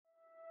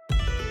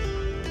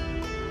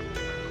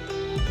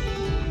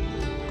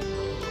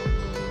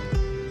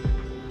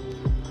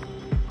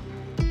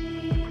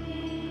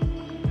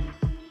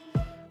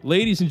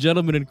Ladies and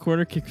gentlemen in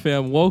Corner Kick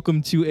fam,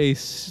 welcome to a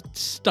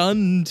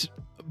stunned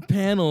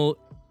panel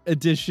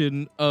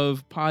edition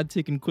of Pod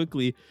Taken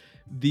Quickly.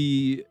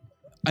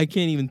 I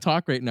can't even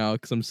talk right now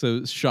because I'm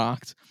so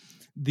shocked.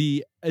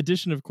 The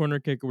edition of Corner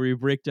Kick where we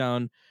break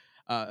down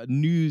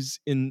news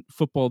in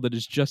football that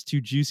is just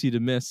too juicy to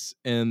miss.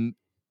 And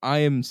I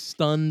am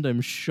stunned.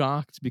 I'm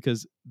shocked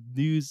because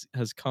news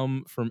has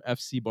come from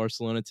FC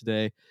Barcelona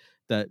today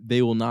that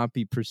they will not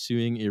be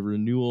pursuing a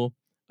renewal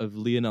of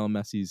Lionel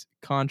Messi's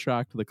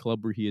contract, the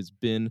club where he has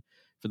been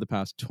for the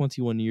past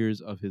 21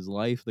 years of his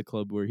life, the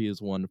club where he has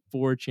won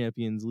 4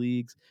 Champions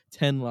Leagues,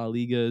 10 La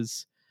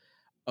Ligas,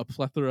 a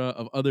plethora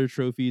of other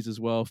trophies as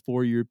well,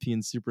 4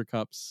 European Super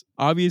Cups.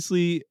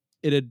 Obviously,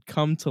 it had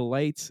come to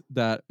light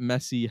that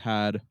Messi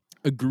had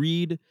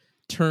agreed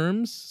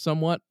terms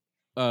somewhat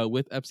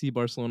with FC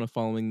Barcelona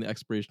following the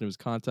expiration of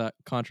his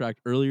contract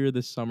earlier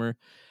this summer.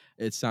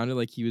 It sounded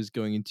like he was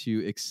going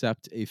to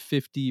accept a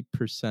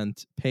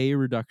 50% pay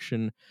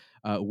reduction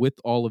with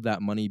all of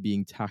that money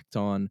being tacked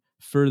on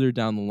further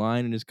down the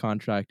line in his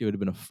contract. It would have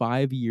been a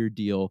 5-year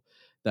deal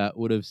that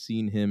would have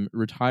seen him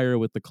retire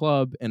with the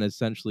club and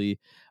essentially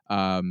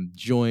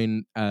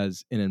join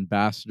as an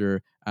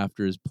ambassador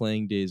after his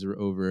playing days are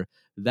over.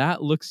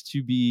 That looks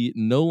to be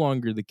no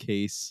longer the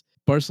case.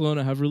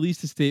 Barcelona have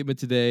released a statement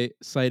today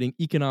citing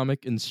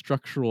economic and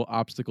structural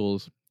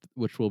obstacles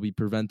which will be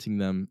preventing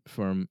them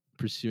from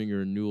pursuing a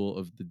renewal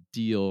of the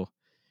deal.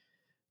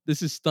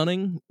 This is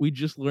stunning. We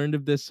just learned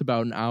of this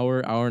about an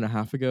hour and a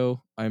half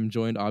ago. I'm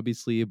joined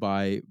obviously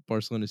by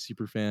Barcelona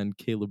superfan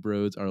Caleb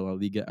Rhodes, our La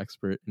Liga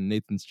expert, and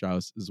Nathan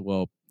Strauss as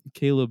well.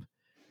 Caleb,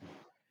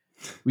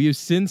 we have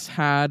since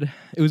had,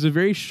 it was a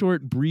very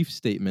short, brief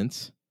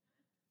statement.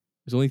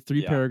 It was only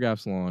 3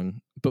 paragraphs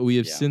long, but we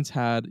have since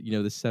had, the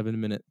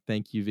 7-minute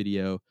thank you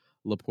video.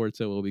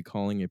 Laporta will be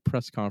calling a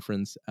press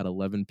conference at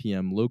 11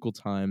 p.m. local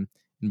time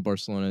in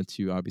Barcelona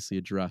to obviously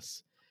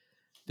address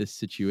this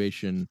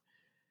situation.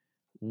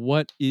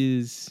 What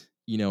is,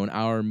 an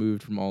hour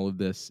removed from all of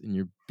this and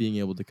you're being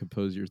able to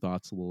compose your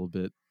thoughts a little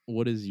bit?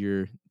 What is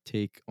your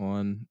take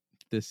on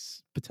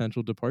this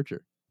potential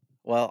departure?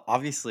 Well,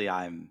 obviously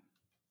I'm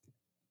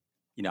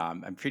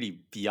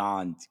pretty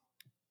beyond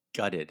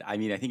gutted. I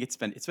mean, I think it's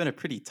been a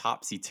pretty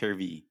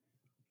topsy-turvy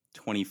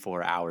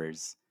 24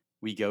 hours.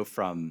 We go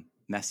from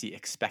Messi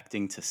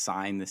expecting to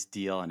sign this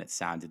deal and it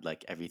sounded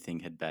like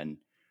everything had been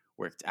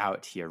worked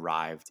out. He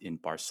arrived in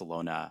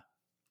Barcelona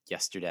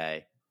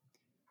yesterday.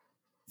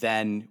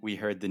 Then we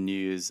heard the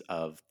news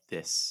of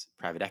this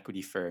private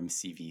equity firm,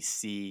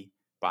 CVC,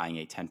 buying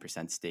a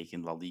 10% stake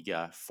in La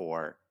Liga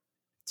for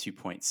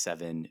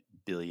 2.7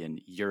 billion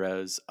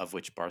euros, of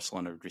which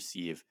Barcelona would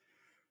receive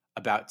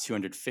about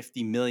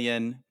 250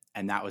 million.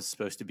 And that was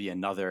supposed to be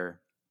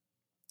another,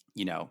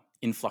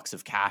 influx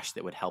of cash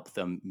that would help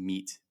them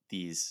meet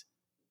these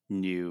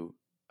new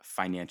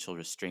financial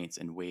restraints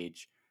and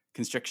wage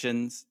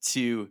constrictions.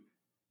 To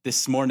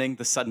this morning,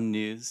 the sudden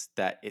news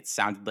that it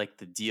sounded like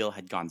the deal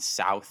had gone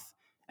south,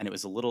 and it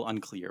was a little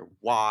unclear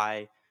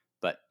why,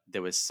 but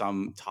there was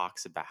some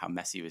talks about how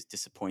Messi was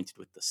disappointed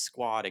with the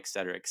squad, et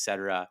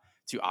cetera,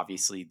 to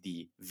obviously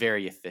the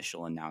very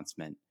official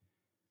announcement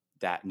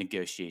that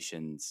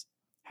negotiations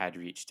had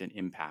reached an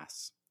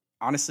impasse.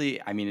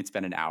 Honestly, I mean, it's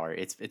been an hour.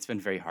 It's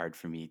been very hard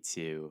for me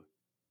to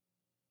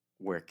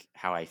work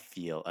how I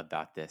feel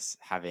about this,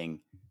 having,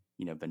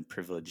 been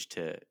privileged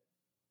to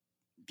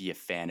be a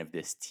fan of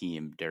this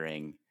team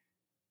during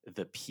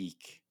the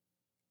peak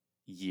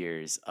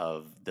years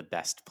of the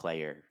best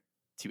player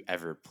to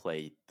ever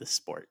play the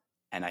sport.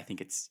 And I think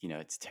it's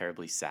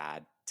terribly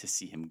sad to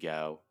see him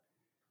go.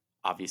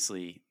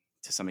 Obviously,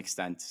 to some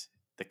extent,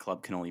 the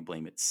club can only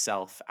blame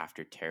itself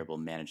after terrible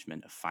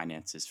management of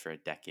finances for a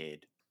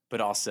decade. But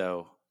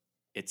also,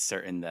 it's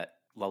certain that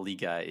La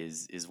Liga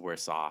is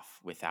worse off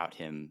without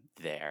him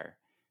there.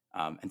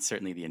 And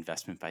certainly the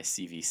investment by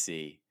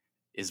CVC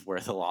is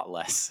worth a lot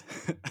less,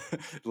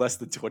 less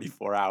than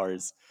 24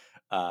 hours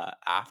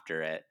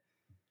after it.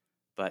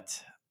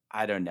 But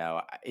I don't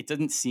know. It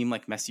doesn't seem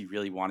like Messi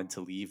really wanted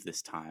to leave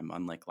this time,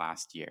 unlike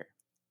last year.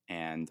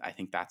 And I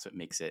think that's what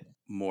makes it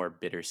more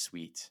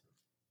bittersweet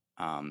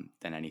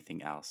than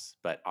anything else.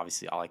 But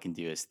obviously, all I can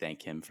do is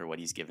thank him for what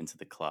he's given to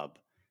the club.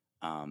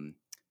 And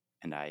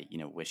I,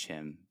 wish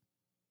him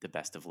the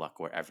best of luck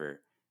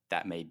wherever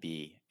that may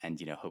be. And,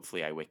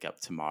 hopefully I wake up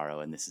tomorrow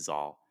and this is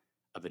all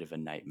a bit of a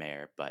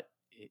nightmare, but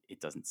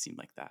it doesn't seem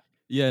like that.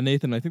 Yeah,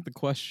 Nathan, I think the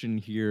question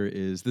here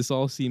is this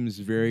all seems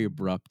very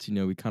abrupt.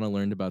 We kind of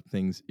learned about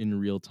things in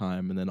real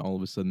time, and then all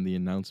of a sudden the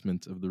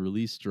announcement of the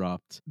release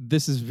dropped.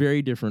 This is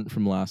very different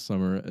from last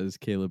summer, as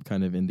Caleb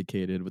kind of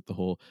indicated, with the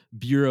whole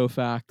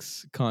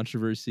Burofax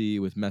controversy,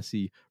 with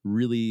Messi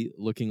really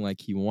looking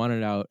like he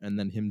wanted out, and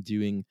then him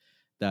doing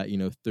that,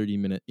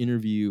 30-minute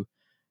interview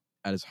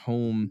at his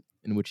home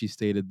in which he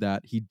stated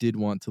that he did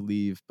want to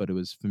leave, but it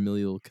was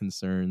familial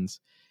concerns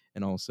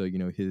and also,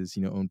 his,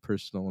 own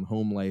personal and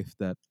home life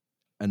that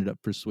ended up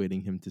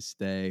persuading him to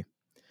stay.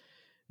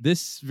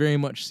 This very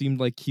much seemed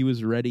like he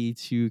was ready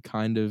to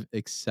kind of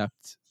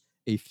accept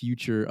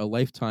a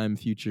lifetime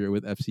future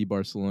with FC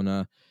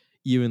Barcelona.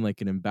 even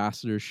like an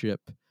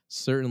ambassadorship,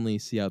 certainly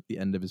see out the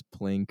end of his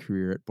playing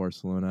career at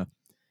Barcelona.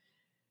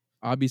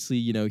 Obviously,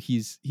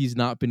 he's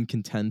not been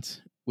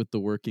content with the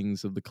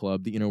workings of the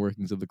club, the inner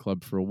workings of the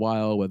club for a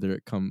while, whether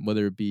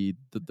it be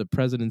the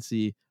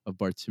presidency of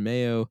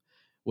Bartomeu,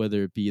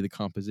 whether it be the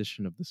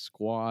composition of the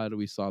squad.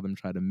 We saw them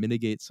try to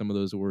mitigate some of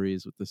those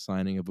worries with the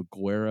signing of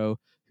Aguero,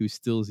 who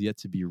still is yet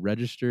to be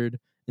registered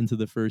into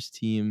the first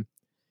team.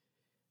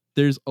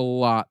 There's a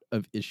lot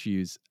of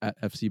issues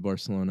at FC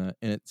Barcelona,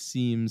 and it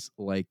seems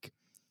like,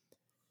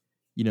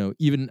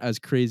 even as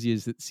crazy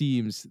as it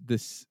seems,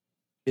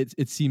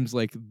 it seems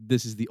like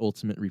this is the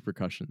ultimate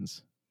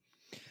repercussions.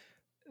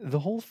 The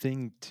whole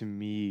thing to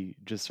me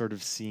just sort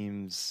of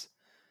seems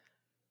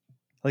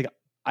like,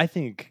 I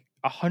think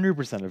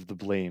 100% of the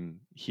blame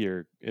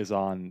here is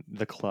on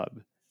the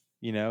club.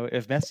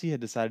 If Messi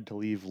had decided to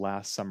leave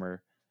last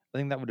summer, I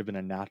think that would have been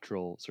a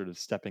natural sort of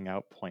stepping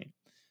out point.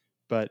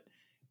 But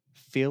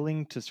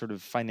failing to sort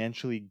of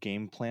financially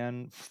game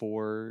plan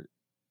for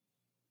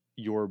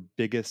your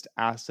biggest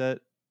asset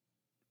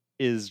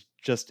is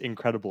just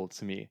incredible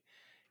to me.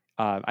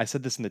 I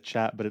said this in the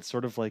chat, but it's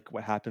sort of like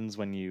what happens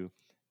when you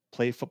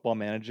play Football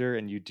Manager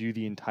and you do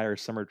the entire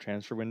summer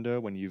transfer window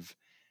when you've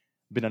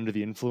been under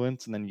the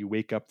influence, and then you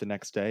wake up the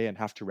next day and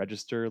have to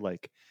register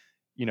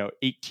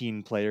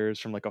 18 players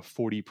from like a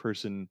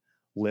 40-person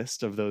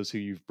list of those who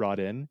you've brought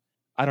in.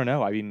 I don't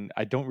know. I mean,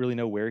 I don't really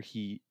know where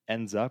he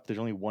ends up. There's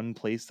only one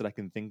place that I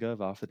can think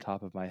of off the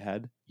top of my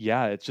head.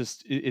 Yeah, it's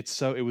just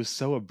it was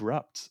so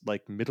abrupt,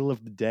 like middle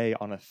of the day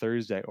on a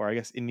Thursday, or I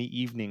guess in the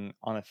evening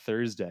on a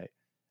Thursday.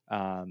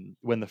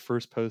 When the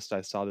first post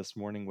I saw this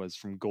morning was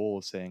from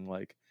Goal saying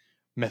like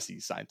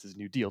Messi signed his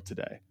new deal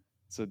today.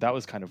 So that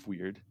was kind of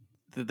weird.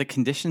 The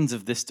conditions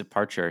of this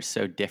departure are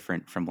so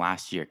different from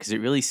last year because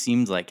it really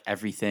seems like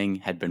everything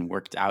had been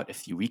worked out a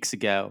few weeks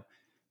ago.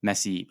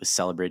 Messi was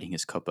celebrating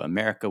his Copa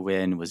America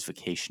win, was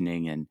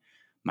vacationing in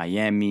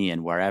Miami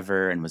and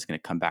wherever, and was going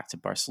to come back to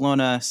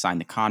Barcelona, sign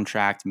the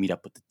contract, meet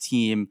up with the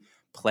team,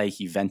 play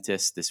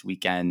Juventus this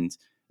weekend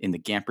in the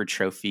Gamper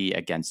Trophy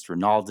against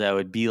Ronaldo.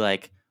 It'd be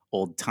like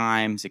old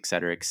times, et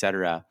cetera, et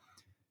cetera.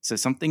 So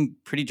something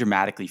pretty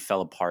dramatically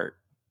fell apart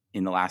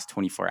in the last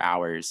 24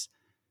 hours.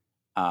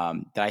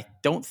 That I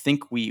don't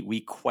think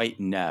we quite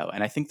know.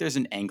 And I think there's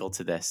an angle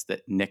to this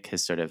that Nick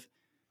has sort of,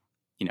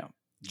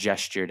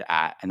 gestured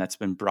at, and that's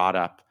been brought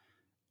up,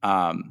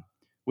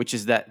 which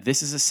is that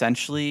this is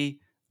essentially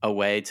a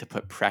way to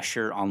put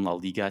pressure on La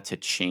Liga to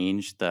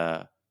change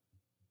the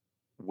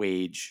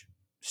wage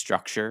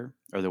structure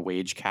or the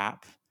wage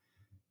cap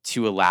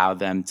to allow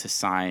them to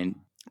sign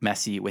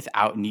Messi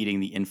without needing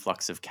the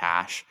influx of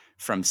cash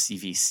from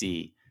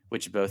CVC,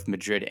 which both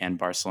Madrid and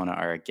Barcelona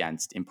are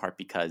against, in part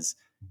because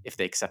if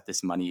they accept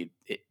this money,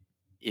 it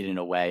in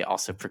a way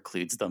also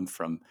precludes them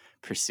from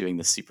pursuing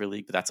the Super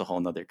League, but that's a whole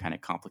nother kind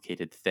of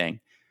complicated thing.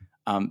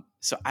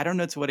 So I don't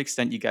know to what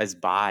extent you guys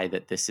buy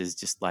that this is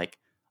just like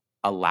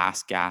a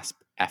last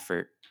gasp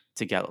effort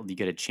to get La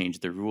Liga to change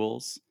the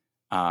rules,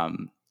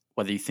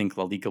 whether you think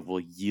La Liga will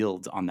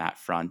yield on that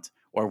front,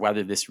 or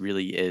whether this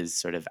really is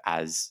sort of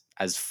as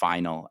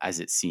final as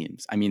it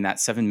seems. I mean, that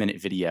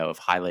 7-minute video of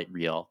highlight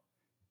reel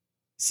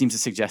seems to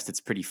suggest it's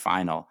pretty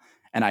final.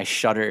 And I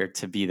shudder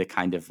to be the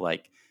kind of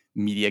like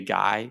media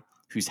guy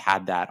who's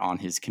had that on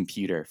his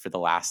computer for the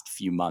last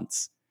few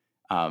months,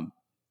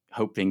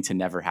 hoping to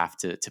never have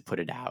to put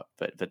it out,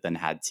 but then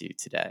had to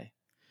today.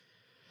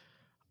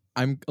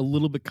 I'm a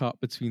little bit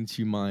caught between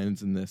two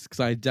minds in this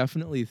because I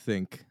definitely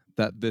think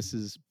that this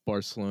is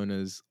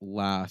Barcelona's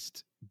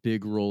last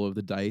big roll of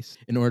the dice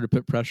in order to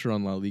put pressure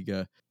on La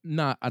Liga.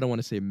 I don't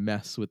want to say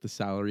mess with the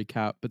salary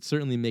cap, but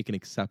certainly make an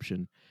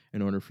exception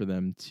in order for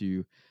them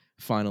to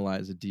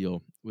finalize a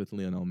deal with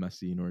Lionel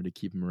Messi in order to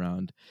keep him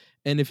around.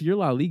 And if you're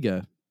La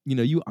Liga,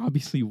 you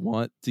obviously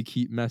want to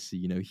keep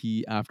Messi.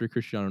 He, after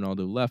Cristiano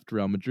Ronaldo left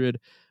Real Madrid,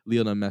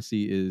 Lionel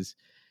Messi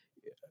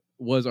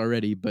was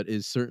already, but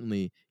is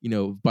certainly,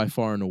 by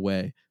far and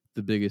away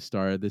the biggest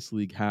star this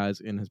league has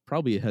and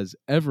has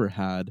ever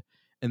had.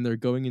 And they're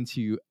going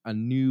into a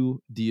new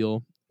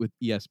deal with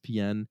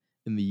ESPN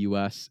in the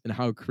US. And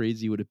how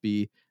crazy would it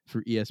be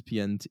for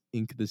ESPN to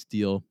ink this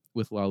deal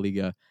with La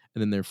Liga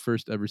and in their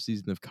first ever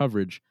season of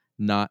coverage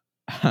not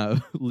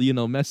have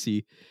Lionel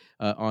Messi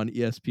on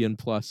ESPN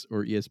Plus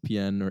or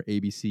ESPN or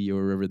ABC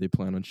or wherever they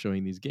plan on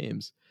showing these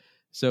games.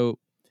 So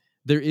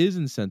there is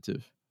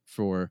incentive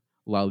for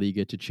La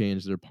Liga to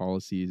change their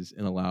policies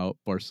and allow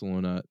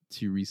Barcelona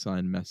to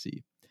re-sign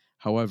Messi.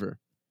 However,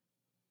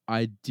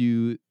 I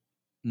do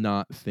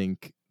not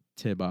think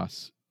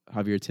Javier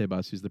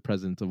Tebas, who's the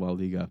president of La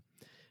Liga,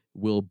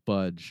 will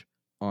budge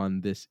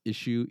on this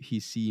issue. He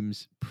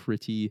seems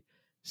pretty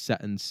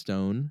set in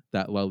stone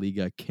that La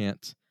Liga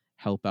can't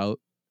help out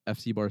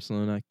FC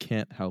Barcelona,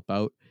 can't help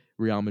out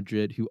Real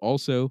Madrid, who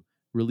also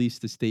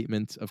released a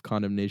statement of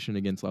condemnation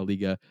against La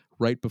Liga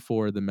right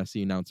before the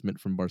Messi announcement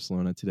from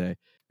Barcelona today.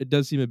 It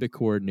does seem a bit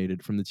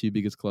coordinated from the two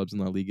biggest clubs in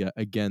La Liga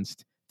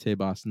against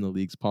Tebas and the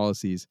league's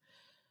policies.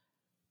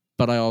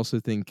 But I also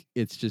think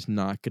it's just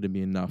not going to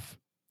be enough,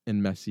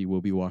 and Messi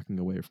will be walking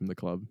away from the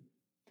club.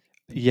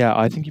 Yeah,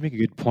 I think you make a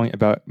good point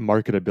about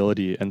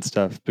marketability and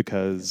stuff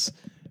because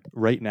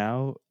right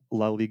now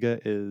La Liga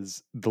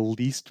is the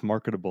least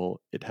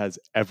marketable it has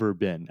ever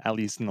been, at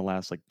least in the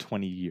last like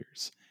 20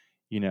 years.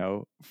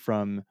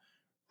 From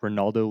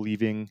Ronaldo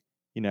leaving,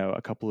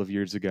 a couple of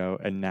years ago,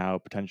 and now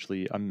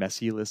potentially a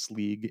Messi-less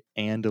league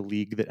and a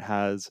league that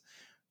has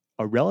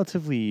a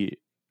relatively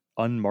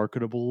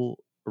unmarketable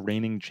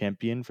reigning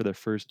champion for the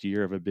first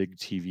year of a big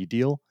TV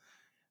deal.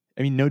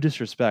 I mean, no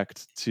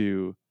disrespect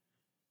to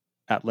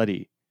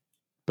Atleti,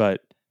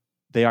 but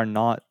they are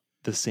not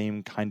the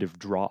same kind of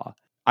draw.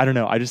 I don't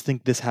know. I just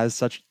think this has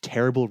such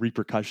terrible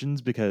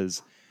repercussions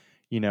because,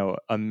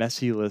 a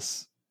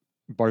Messi-less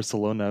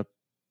Barcelona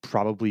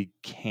probably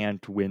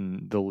can't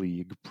win the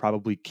league,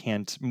 probably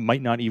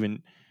might not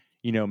even,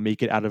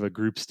 make it out of a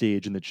group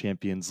stage in the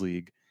Champions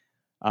League.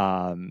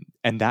 And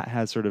that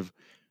has sort of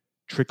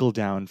trickle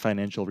down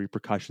financial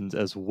repercussions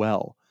as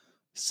well.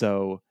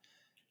 So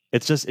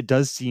it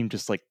does seem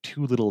just like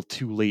too little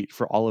too late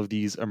for all of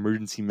these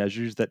emergency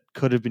measures that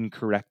could have been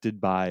corrected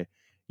by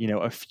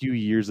a few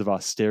years of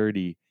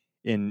austerity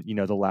in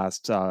the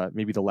last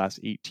maybe the last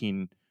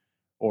 18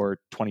 or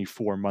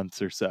 24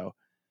 months or so.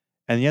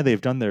 And yeah,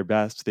 they've done their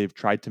best. They've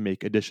tried to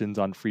make additions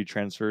on free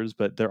transfers,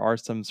 but there are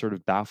some sort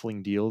of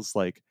baffling deals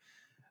like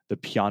the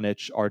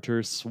Pjanic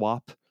Arter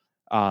swap,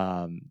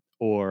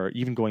 or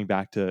even going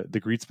back to the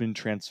Griezmann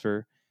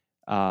transfer.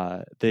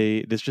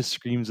 This just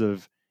screams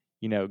of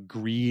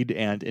greed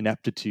and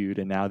ineptitude,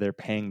 and now they're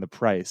paying the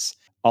price.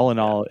 All in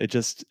Yeah. all, it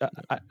just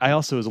I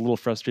also was a little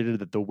frustrated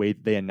that the way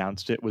they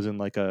announced it was in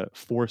like a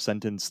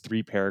 4-sentence,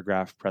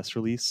 3-paragraph press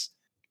release.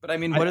 But I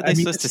mean, what are I they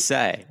mean, supposed to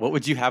say? What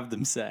would you have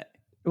them say?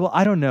 well,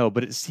 I don't know,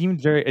 but it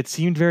seemed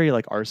very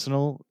like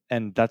Arsenal,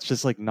 and that's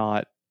just like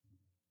not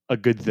a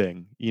good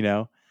thing.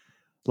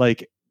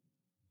 Like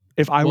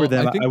if I were Well, I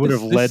them, I think would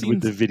have this led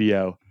with the seems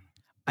video.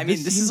 I mean,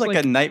 this is seems like a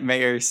like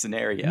nightmare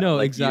scenario. no,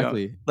 Like,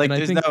 exactly. And like I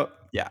there's think no,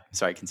 yeah,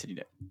 sorry, continue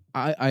it.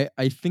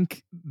 I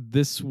think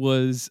this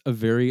was a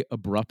very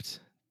abrupt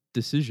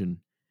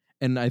decision.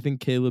 And I think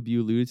Caleb,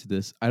 you alluded to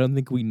this. I don't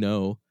think we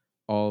know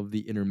all of the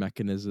inner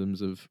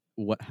mechanisms of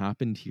what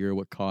happened here,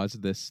 what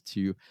caused this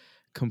to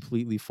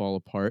completely fall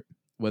apart,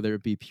 whether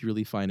it be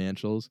purely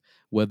financials,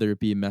 whether it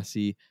be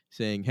Messi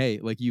saying, hey,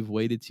 like you've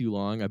waited too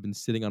long. I've been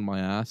sitting on my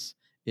ass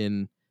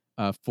in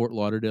Fort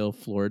Lauderdale,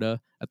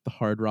 Florida at the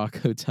Hard Rock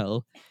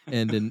Hotel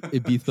and in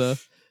Ibiza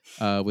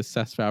with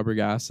Cesc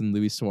Fabregas and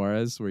Luis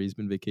Suarez, where he's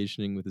been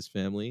vacationing with his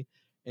family.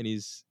 And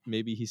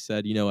he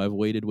said, I've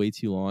waited way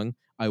too long.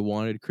 I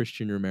wanted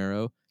Christian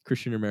Romero.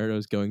 Christian Romero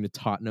is going to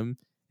Tottenham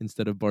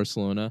instead of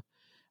Barcelona.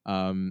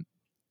 Um,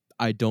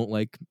 I don't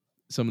like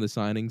some of the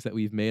signings that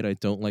we've made. I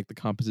don't like the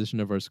composition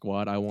of our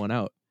squad. I want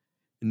out.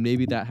 And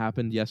maybe that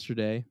happened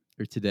yesterday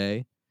or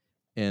today,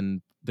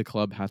 and the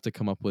club has to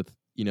come up with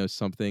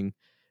something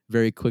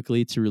very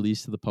quickly to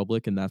release to the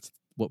public, and that's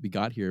what we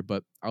got here.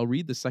 But I'll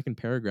read the second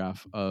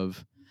paragraph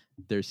of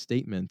their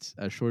statement,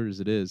 as short as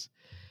it is,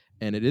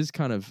 and it is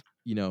kind of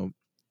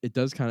it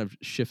does kind of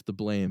shift the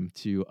blame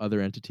to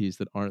other entities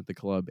that aren't the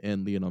club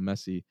and Lionel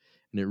Messi.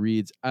 And it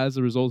reads, as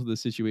a result of the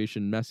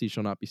situation, Messi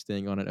shall not be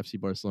staying on at FC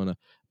Barcelona.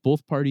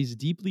 Both parties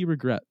deeply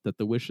regret that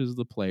the wishes of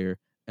the player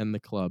and the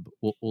club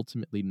will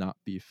ultimately not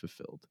be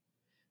fulfilled.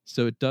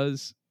 So it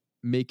does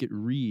make it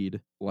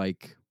read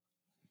like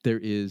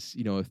there is,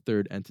 a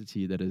third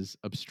entity that has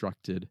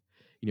obstructed,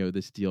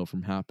 this deal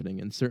from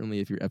happening. And certainly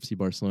if you're FC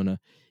Barcelona,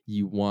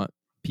 you want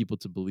people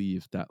to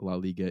believe that La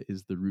Liga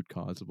is the root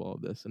cause of all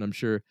of this. And I'm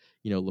sure,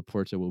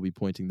 Laporta will be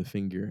pointing the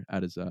finger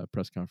at his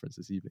press conference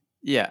this evening.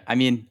 Yeah, I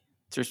mean,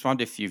 to respond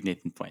to a few of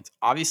Nathan's points,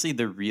 obviously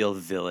the real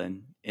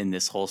villain in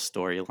this whole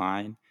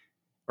storyline,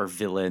 or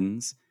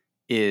villains,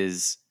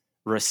 is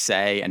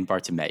Rosé and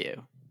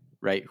Bartomeu,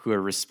 right? Who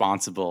are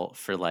responsible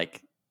for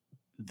like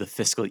the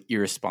fiscal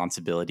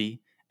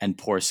irresponsibility and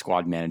poor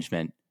squad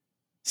management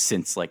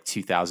since like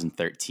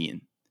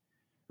 2013,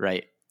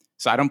 right?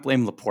 So I don't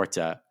blame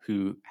Laporta,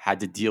 who had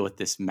to deal with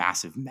this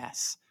massive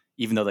mess,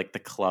 even though like the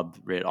club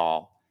writ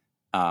all.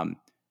 And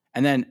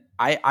then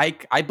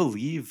I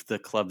believe the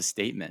club's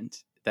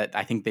statement that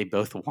I think they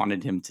both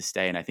wanted him to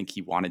stay, and I think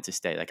he wanted to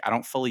stay. Like I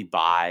don't fully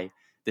buy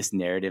this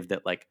narrative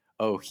that like,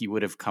 oh, he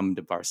would have come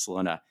to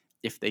Barcelona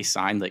if they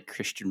signed like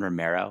Christian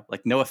Romero.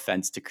 Like no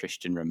offense to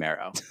Christian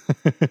Romero,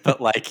 but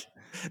like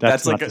That's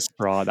that's not like the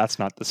straw. That's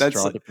not the that's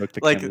straw that broke the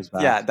like camel's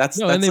yeah, back.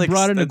 No, and they like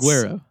brought in that's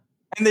Aguero.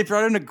 and they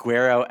brought in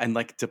Aguero, and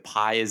like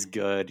Depay is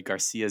good,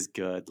 Garcia's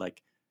good.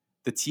 Like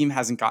the team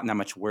hasn't gotten that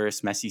much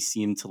worse. Messi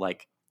seemed to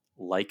like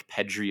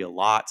Pedri a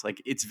lot.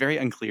 Like it's very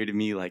unclear to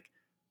me like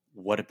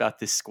what about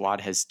this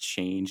squad has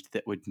changed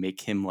that would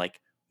make him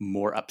like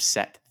more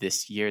upset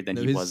this year than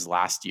No, he was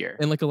last year.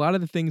 And like a lot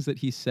of the things that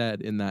he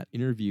said in that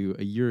interview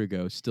a year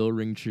ago still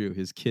ring true.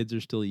 His kids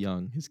are still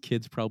young. His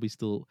kids probably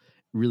still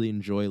really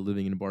enjoy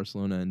living in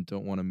Barcelona and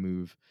don't want to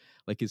move.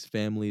 Like his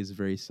family is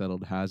very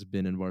settled, has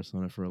been in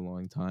Barcelona for a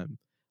long time.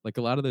 Like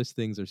a lot of those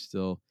things are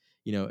still,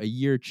 a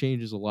year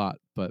changes a lot,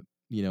 but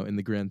in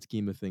the grand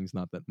scheme of things,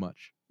 not that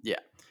much. Yeah.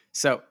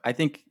 So I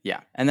think,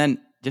 yeah. And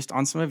then just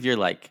on some of your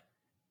like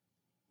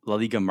La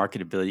Liga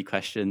marketability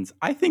questions,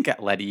 I think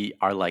Atleti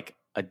are like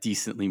a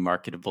decently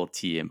marketable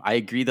team. I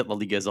agree that La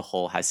Liga as a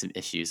whole has some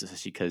issues,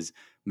 especially because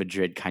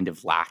Madrid kind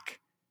of lack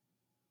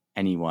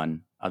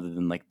anyone other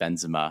than like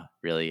Benzema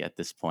really at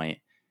this point.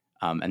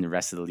 And the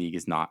rest of the league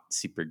is not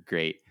super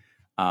great.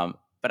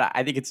 But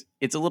I think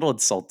it's a little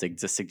insulting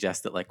to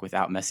suggest that like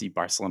without Messi,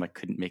 Barcelona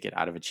couldn't make it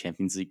out of a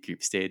Champions League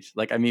group stage.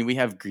 Like, I mean, we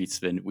have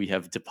Griezmann, we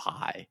have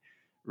Depay,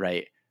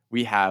 right?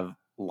 We have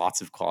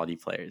lots of quality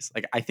players.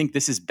 Like, I think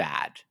this is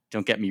bad.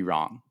 Don't get me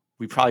wrong.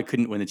 We probably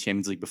couldn't win the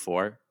Champions League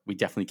before. We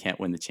definitely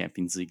can't win the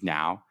Champions League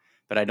now.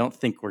 But I don't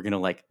think we're gonna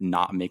like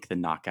not make the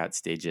knockout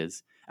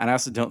stages. And I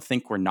also don't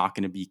think we're not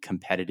going to be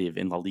competitive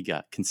in La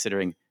Liga,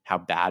 considering how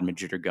bad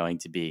Madrid are going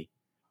to be.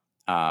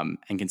 And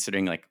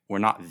considering like we're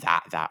not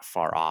that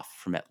far off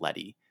from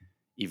Atleti,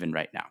 even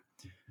right now.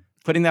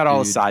 Putting that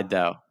all Dude. aside,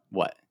 though,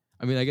 what?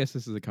 I mean, I guess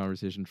this is a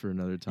conversation for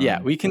another time.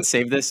 Yeah, we can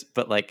save this,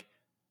 but like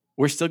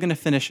we're still going to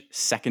finish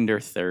second or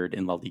third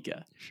in La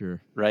Liga,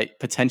 Sure. right?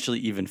 Potentially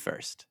even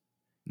first.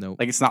 No.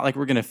 Like it's not like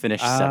we're going to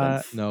finish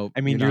seventh. No.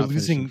 I mean, you're you're not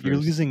finishing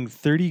losing first.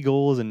 30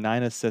 goals and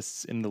 9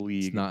 assists in the It's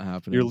league. not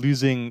happening. You're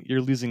losing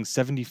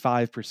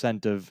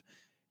 75% of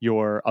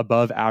your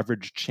above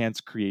average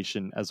chance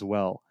creation as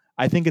well.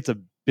 I think it's a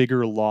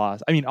bigger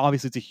loss. I mean,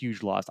 obviously it's a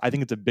huge loss. I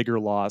think it's a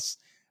bigger loss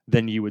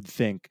than you would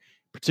think,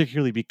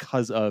 particularly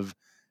because of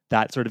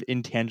that sort of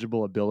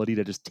intangible ability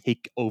to just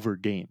take over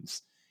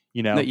games.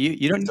 You know, No,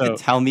 you don't need to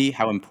tell me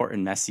how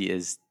important Messi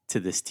is to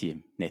this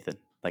team, Nathan.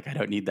 Like I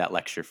don't need that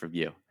lecture from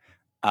you.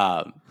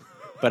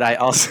 But I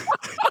also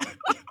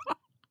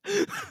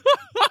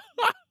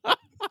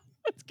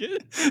It's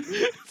good.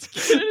 It's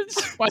good.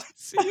 It's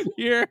spicy in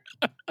here.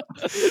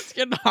 It's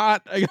getting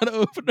hot. I gotta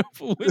open up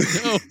a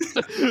window.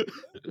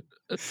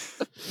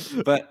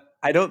 But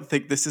I don't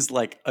think this is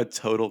like a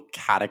total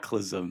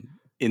cataclysm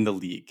in the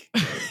league,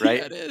 right?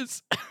 Yeah, it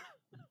is.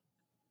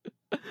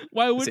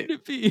 Why wouldn't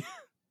it be?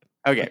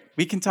 Okay,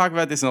 we can talk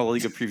about this in a La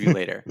Liga preview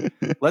later.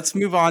 Let's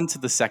move on to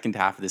the second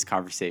half of this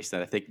conversation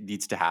that I think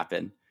needs to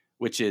happen,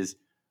 which is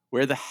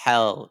where the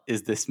hell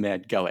is this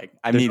man going?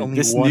 I There's mean, only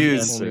this one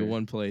news. answer. Only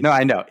one place. No,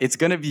 I know. It's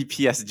going to be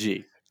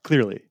PSG.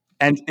 Clearly.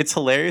 And it's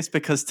hilarious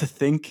because to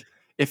think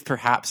if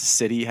perhaps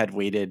City had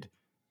waited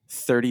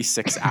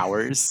 36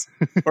 hours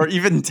or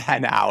even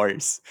 10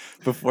 hours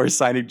before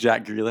signing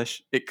Jack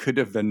Grealish, it could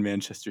have been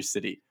Manchester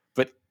City.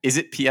 But is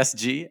it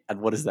PSG?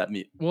 And what does that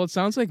mean? Well, it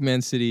sounds like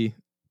Man City,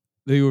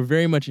 they were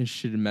very much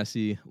interested in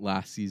Messi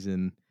last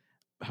season.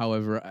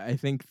 However, I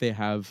think they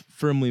have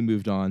firmly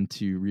moved on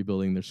to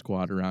rebuilding their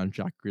squad around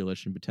Jack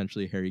Grealish and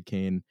potentially Harry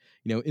Kane,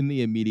 you know, in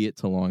the immediate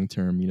to long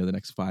term, you know, the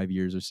next 5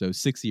 years or so,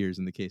 6 years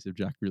in the case of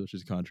Jack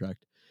Grealish's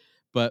contract.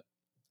 But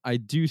I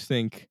do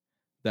think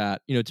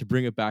that, you know, to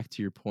bring it back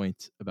to your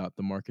point about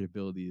the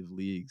marketability of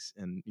leagues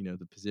and, you know,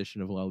 the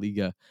position of La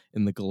Liga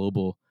in the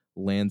global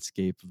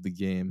landscape of the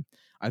game,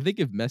 I think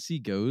if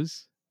Messi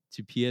goes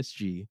to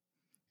PSG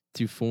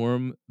to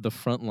form the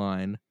front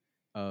line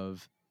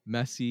of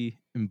Messi,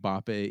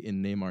 Mbappe,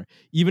 and Neymar,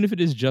 even if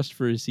it is just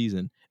for a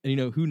season. And you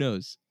know, who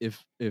knows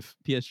if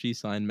PSG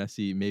signed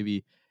Messi,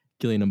 maybe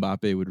Kylian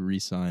Mbappe would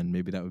re-sign.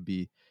 Maybe that would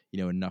be, you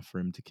know, enough for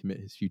him to commit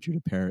his future to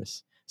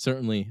Paris.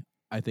 Certainly,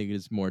 I think it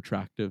is more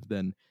attractive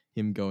than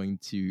him going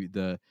to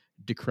the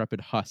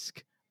decrepit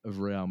husk of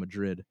Real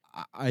Madrid.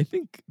 I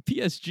think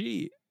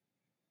PSG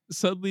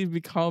suddenly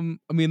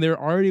become, I mean,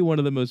 they're already one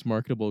of the most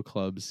marketable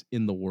clubs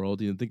in the world.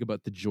 You know, think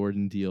about the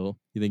Jordan deal.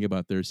 You think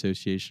about their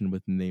association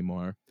with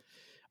Neymar.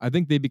 I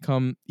think they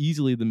become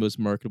easily the most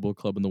marketable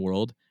club in the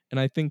world. And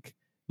I think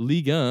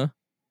Liga,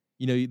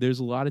 you know, there's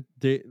a lot of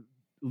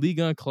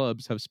Liga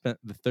clubs have spent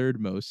the third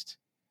most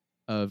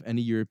of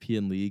any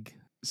European league.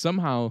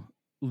 Somehow,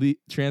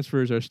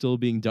 transfers are still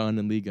being done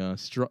in Liga.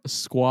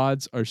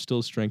 Squads are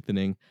still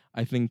strengthening.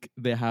 I think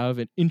they have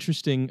an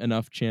interesting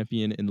enough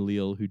champion in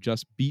Lille who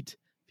just beat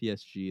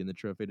PSG in the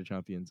Trophée des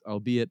Champions,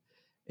 albeit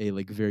a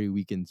like very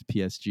weakened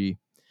PSG.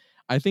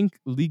 I think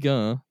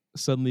Liga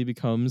suddenly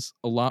becomes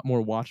a lot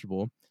more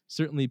watchable.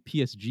 Certainly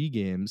PSG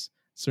games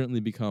certainly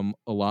become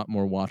a lot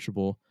more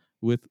watchable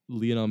with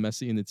Lionel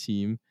Messi in the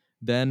team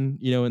than,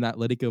 you know, in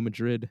Atletico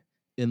Madrid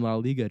in La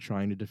Liga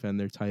trying to defend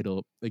their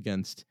title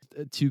against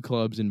two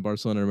clubs in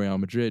Barcelona and Real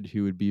Madrid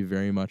who would be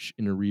very much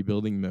in a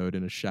rebuilding mode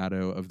in a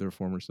shadow of their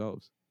former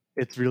selves.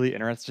 It's really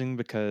interesting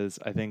because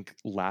I think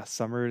last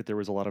summer there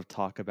was a lot of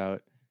talk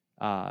about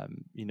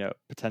you know,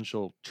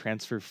 potential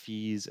transfer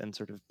fees and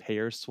sort of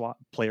player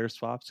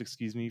swaps,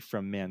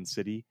 from Man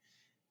City.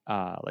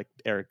 Like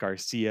Eric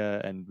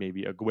Garcia and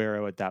maybe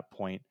Aguero at that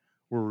point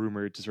were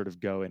rumored to sort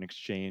of go in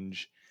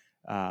exchange.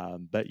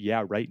 But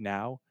yeah, right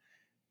now,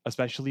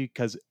 especially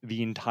because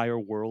the entire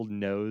world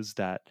knows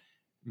that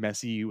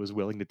Messi was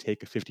willing to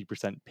take a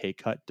 50% pay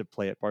cut to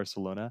play at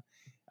Barcelona,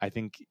 I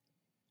think,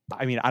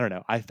 I mean, I don't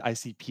know. I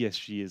see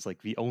PSG as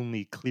like the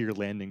only clear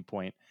landing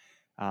point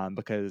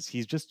because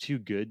he's just too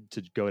good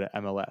to go to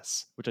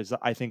MLS, which is,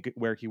 I think,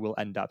 where he will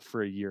end up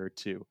for a year or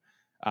two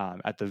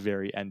at the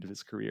very end of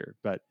his career.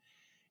 But,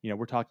 you know,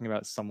 we're talking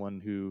about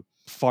someone who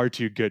far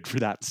too good for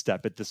that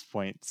step at this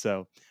point.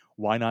 So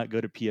why not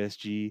go to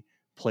PSG,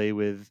 play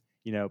with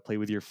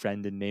your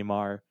friend and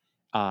Neymar,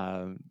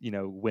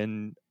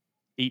 win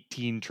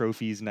 18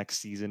 trophies next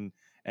season,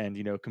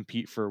 and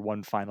compete for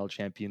one final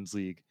Champions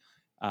League.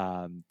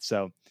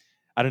 So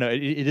I don't know.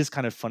 It is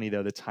kind of funny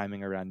though, the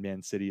timing around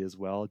Man City as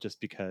well, just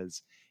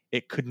because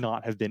it could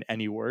not have been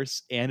any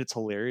worse, and it's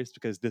hilarious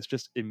because this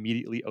just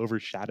immediately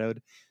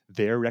overshadowed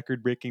their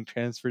record-breaking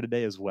transfer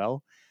today as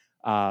well.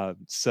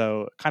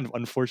 So kind of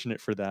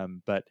unfortunate for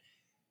them, but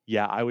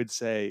yeah, I would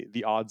say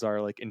the odds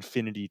are like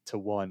infinity to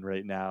one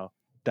right now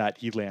that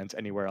he lands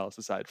anywhere else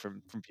aside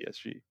from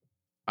PSG.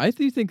 I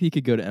do think he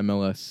could go to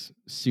MLS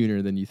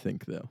sooner than you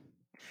think, though.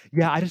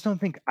 Yeah, I just don't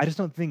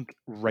think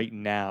right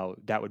now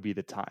that would be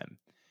the time.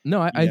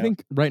 No, I, You I know,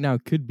 think right now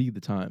could be the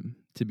time,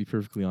 to be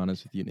perfectly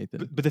honest with you,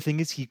 Nathan. but the thing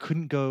is, he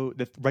couldn't go.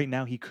 Right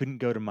now, he couldn't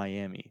go to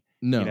Miami.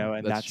 No,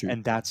 And that's true.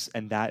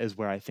 that is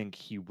where I think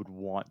he would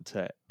want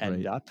to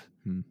end Right. up.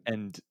 Hmm.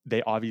 And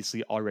they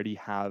obviously already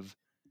have,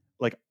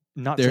 like,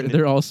 not They're saying that.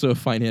 they're also a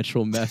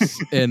financial mess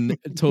and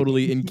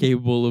totally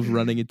incapable of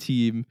running a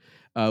team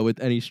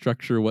with any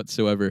structure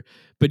whatsoever.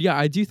 But yeah,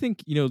 I do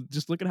think,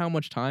 just look at how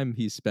much time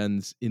he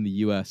spends in the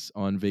U.S.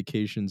 on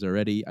vacations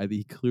already. I think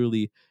he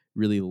clearly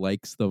really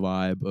likes the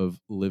vibe of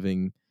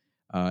living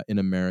in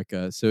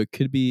America. So it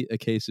could be a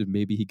case of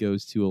maybe he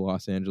goes to a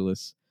Los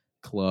Angeles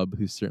club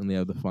who certainly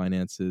have the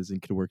finances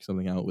and could work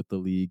something out with the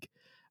league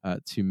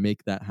to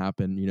make that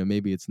happen.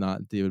 Maybe it's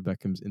not David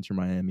Beckham's Inter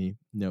Miami,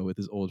 with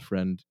his old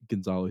friend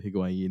Gonzalo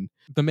Higuain.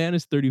 The man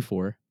is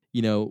 34.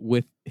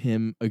 With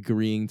him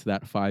agreeing to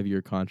that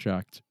 5-year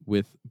contract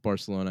with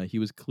Barcelona, he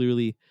was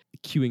clearly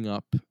queuing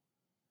up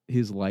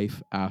his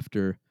life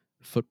after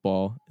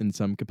football in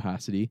some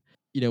capacity.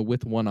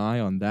 With one eye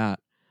on that,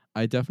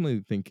 I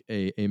definitely think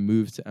a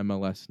move to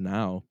MLS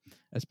now,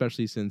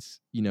 especially since,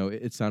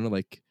 it sounded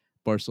like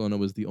Barcelona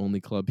was the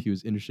only club he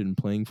was interested in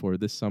playing for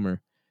this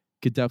summer,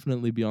 could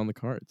definitely be on the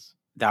cards.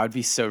 That would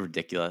be so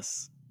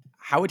ridiculous.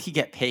 How would he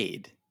get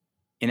paid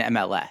in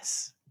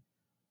MLS?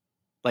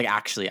 Like,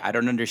 actually, I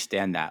don't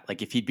understand that.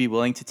 Like, if he'd be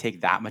willing to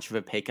take that much of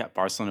a pay cut,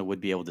 Barcelona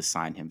would be able to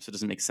sign him. So it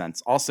doesn't make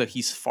sense. Also,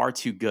 he's far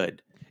too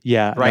good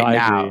Yeah, no, right I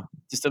now agree.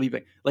 to still be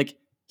like,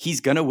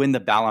 he's gonna win the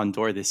Ballon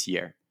d'Or this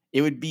year.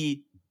 It would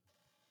be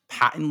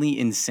patently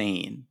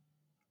insane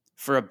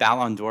for a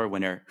Ballon d'Or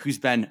winner who's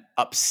been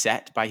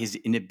upset by his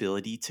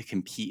inability to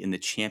compete in the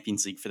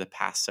Champions League for the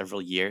past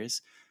several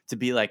years to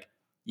be like,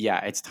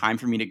 yeah, it's time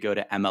for me to go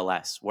to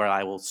MLS where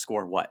I will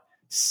score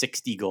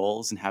 60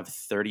 goals and have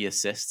 30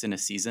 assists in a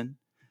season.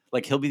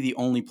 Like, he'll be the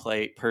only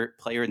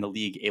player in the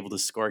league able to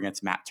score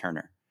against Matt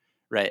Turner,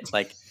 right?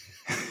 Like,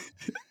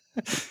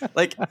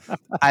 like,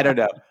 I don't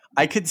know.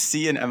 I could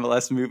see an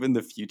MLS move in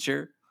the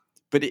future,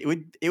 but it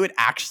would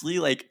actually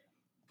like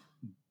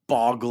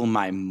boggle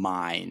my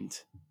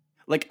mind.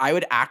 Like, I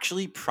would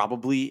actually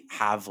probably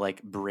have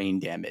like brain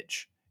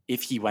damage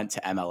if he went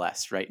to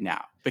MLS right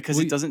now because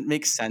it doesn't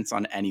make sense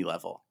on any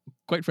level.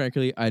 Quite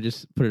frankly, I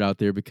just put it out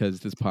there because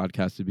this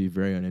podcast would be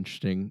very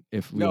uninteresting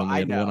if we only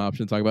had one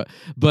option to talk about.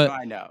 But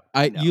I know.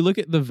 you look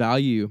at the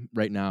value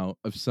right now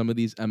of some of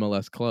these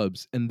MLS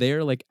clubs, and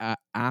they're like at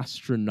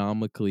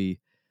astronomical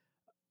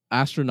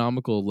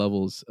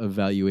levels of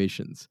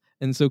valuations.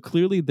 And so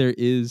clearly there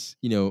is,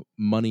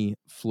 money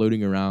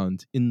floating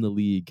around in the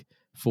league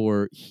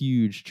for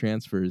huge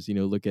transfers.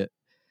 Look at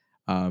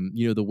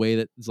the way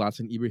that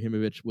Zlatan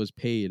Ibrahimovic was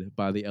paid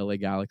by the LA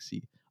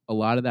Galaxy. A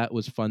lot of that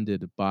was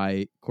funded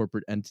by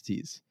corporate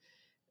entities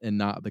and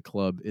not the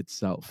club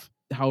itself.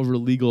 However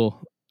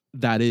legal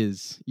that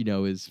is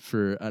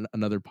for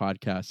another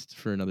podcast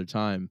for another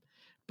time.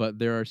 But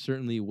there are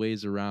certainly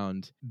ways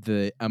around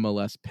the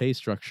MLS pay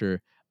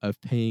structure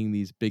of paying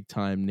these big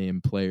time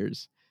name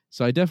players.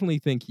 So I definitely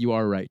think you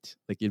are right.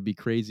 Like, it'd be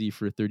crazy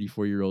for a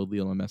 34-year-old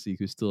Lionel Messi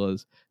who still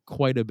has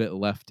quite a bit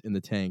left in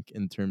the tank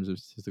in terms of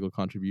statistical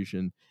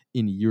contribution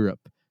in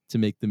Europe to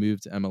make the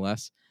move to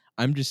MLS.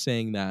 I'm just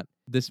saying that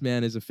this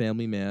man is a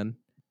family man.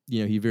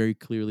 He very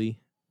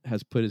clearly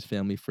has put his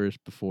family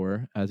first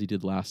before, as he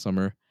did last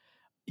summer.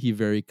 He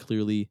very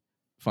clearly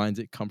finds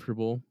it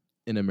comfortable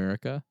in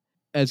America.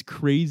 As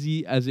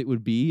crazy as it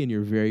would be, and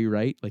you're very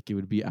right, like, it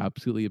would be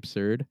absolutely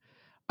absurd,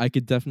 I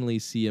could definitely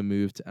see a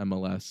move to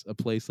MLS, a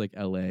place like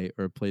LA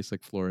or a place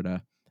like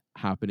Florida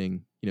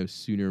happening,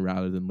 sooner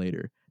rather than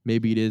later.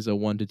 Maybe it is a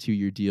 1 to 2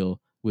 year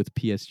deal with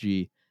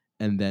PSG,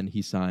 and then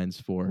he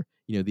signs for,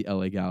 the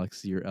LA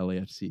Galaxy or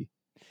LAFC.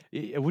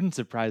 It wouldn't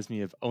surprise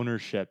me if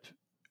ownership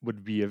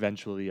would be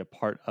eventually a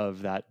part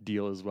of that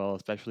deal as well,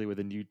 especially with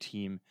a new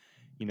team,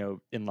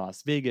 in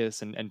Las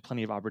Vegas, and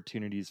plenty of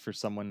opportunities for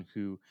someone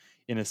who,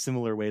 in a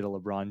similar way to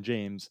LeBron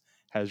James,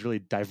 has really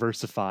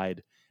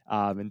diversified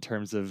in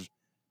terms of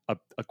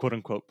a quote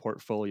unquote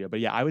portfolio. But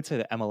yeah, I would say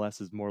that MLS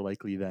is more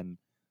likely than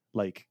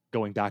like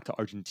going back to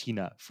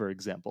Argentina, for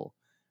example.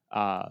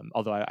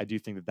 Although I do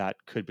think that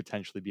could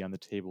potentially be on the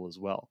table as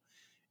well.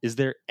 Is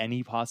there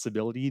any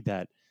possibility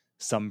that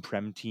some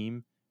Prem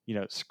team,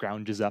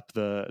 scrounges up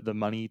the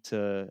money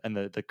and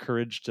the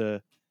courage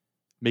to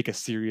make a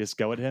serious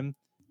go at him?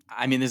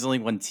 I mean, there's only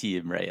one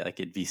team, right? Like,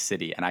 it'd be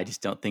City, and I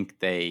just don't think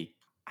they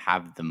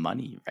have the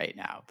money right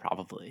now,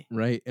 probably.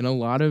 Right. And a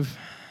lot of,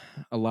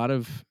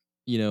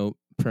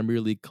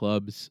 Premier League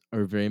clubs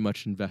are very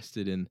much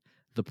invested in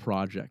the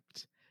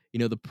project.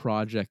 The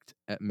project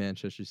at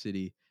Manchester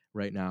City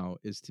right now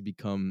is to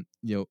become,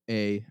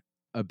 a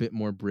bit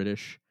more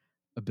British,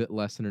 a bit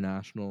less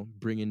international,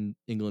 bring in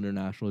England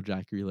international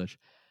Jack Grealish,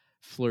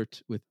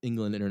 flirt with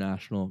England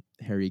international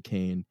Harry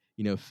Kane,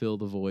 fill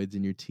the voids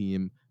in your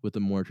team with a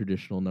more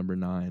traditional number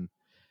 9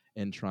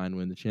 and try and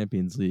win the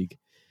Champions League.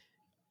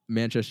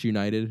 Manchester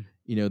United,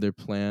 their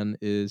plan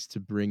is to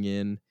bring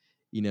in,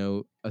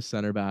 a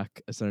center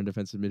back, a center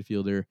defensive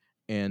midfielder,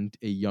 and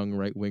a young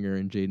right winger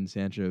in Jadon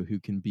Sancho, who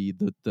can be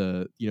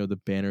the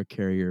banner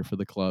carrier for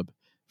the club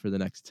for the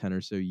next 10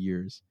 or so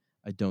years.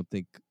 I don't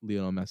think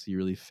Lionel Messi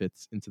really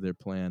fits into their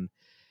plan.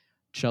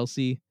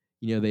 Chelsea,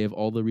 they have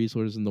all the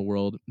resources in the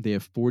world. They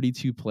have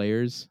 42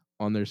 players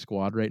on their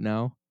squad right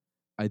now.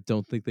 I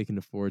don't think they can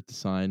afford to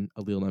sign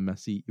a Lionel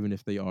Messi, even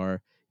if they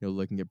are,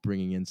 looking at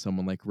bringing in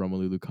someone like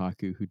Romelu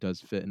Lukaku, who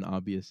does fit an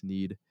obvious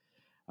need,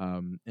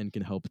 and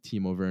can help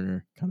Timo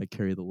Werner kind of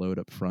carry the load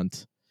up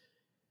front.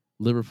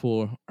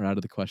 Liverpool are out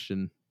of the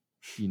question.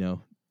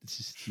 It's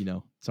just,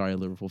 sorry,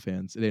 Liverpool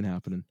fans, it ain't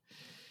happening.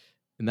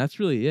 And that's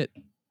really it.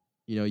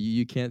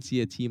 You can't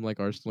see a team like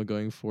Arsenal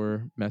going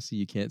for Messi.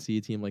 You can't see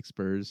a team like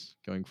Spurs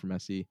going for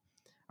Messi.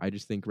 I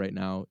just think right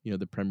now,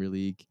 the Premier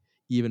League,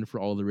 even for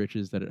all the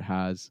riches that it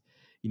has,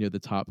 the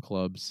top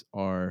clubs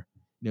are,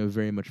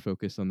 very much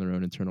focused on their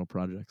own internal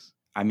projects.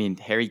 I mean,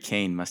 Harry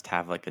Kane must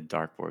have like a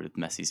dartboard with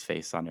Messi's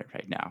face on it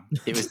right now.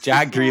 It was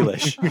Jack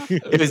Grealish.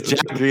 It was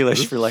Jack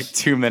Grealish for like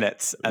 2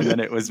 minutes, and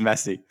then it was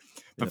Messi.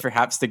 But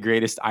perhaps the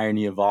greatest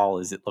irony of all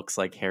is it looks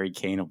like Harry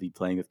Kane will be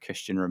playing with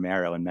Christian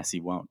Romero and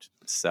Messi won't.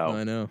 So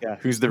I know. Yeah.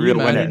 Who's the Can you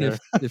real imagine winner?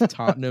 if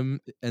Tottenham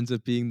ends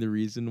up being the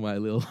reason why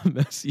Lionel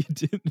Messi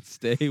didn't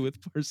stay with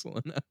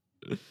Barcelona?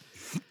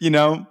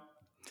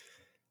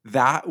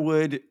 That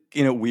would,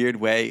 in a weird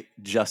way,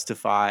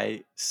 justify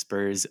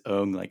Spurs'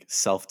 own like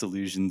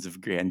self-delusions of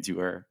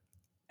grandeur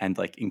and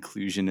like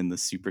inclusion in the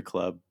Super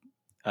Club,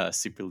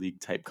 Super League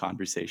type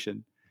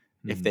conversation.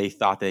 If they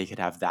thought they could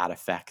have that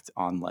effect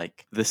on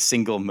like the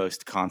single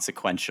most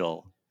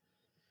consequential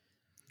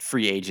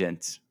free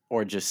agent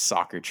or just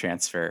soccer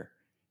transfer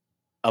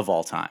of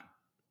all time.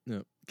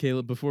 No.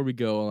 Caleb, before we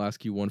go, I'll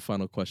ask you one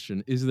final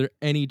question. Is there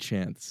any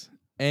chance,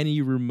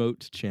 any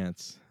remote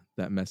chance,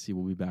 that Messi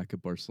will be back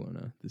at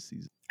Barcelona this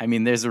season? I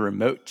mean, there's a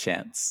remote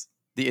chance.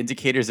 The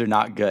indicators are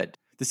not good.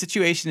 The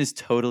situation is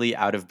totally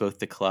out of both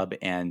the club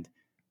and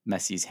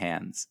Messi's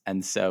hands.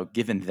 And so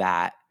given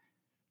that,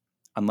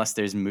 unless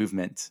there's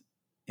movement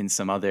in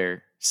some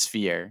other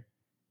sphere,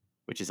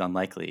 which is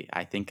unlikely,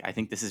 I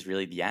think this is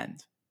really the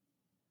end.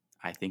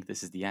 I think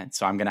this is the end.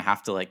 So I'm going to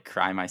have to like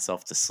cry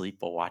myself to sleep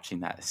while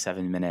watching that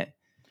 7-minute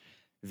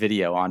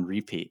video on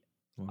repeat.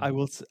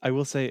 Wow. I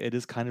will say it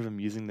is kind of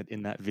amusing that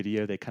in that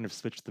video they kind of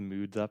switch the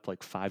moods up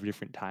like 5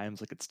 different times.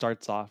 Like it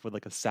starts off with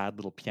like a sad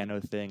little piano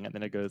thing, and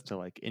then it goes to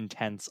like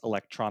intense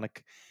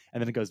electronic,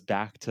 and then it goes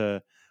back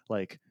to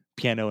like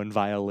piano and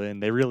violin.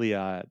 They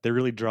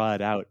really draw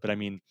it out. But I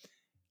mean,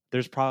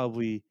 there's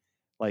probably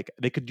like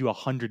they could do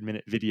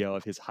 100-minute video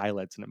of his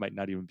highlights and it might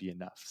not even be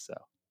enough. So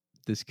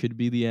this could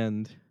be the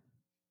end.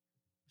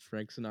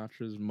 Frank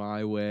Sinatra's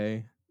My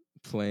Way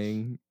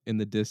playing in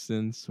the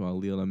distance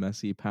while Lionel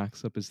Messi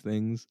packs up his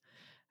things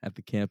at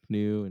the Camp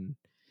Nou and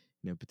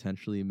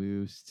potentially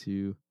moves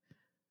to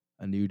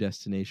a new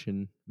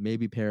destination,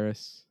 maybe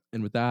Paris.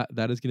 And with that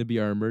is going to be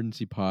our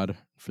emergency pod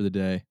for the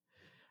day.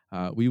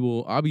 We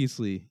will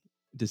obviously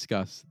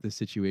discuss the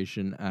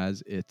situation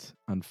as it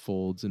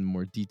unfolds in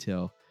more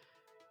detail.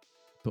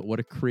 But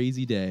what a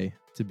crazy day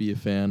to be a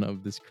fan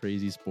of this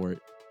crazy sport.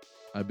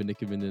 I've been Nick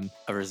Vinden.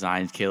 A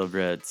resigned Caleb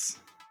Rhodes.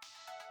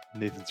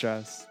 Nathan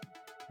Strauss.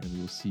 And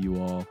we will see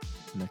you all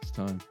next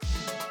time.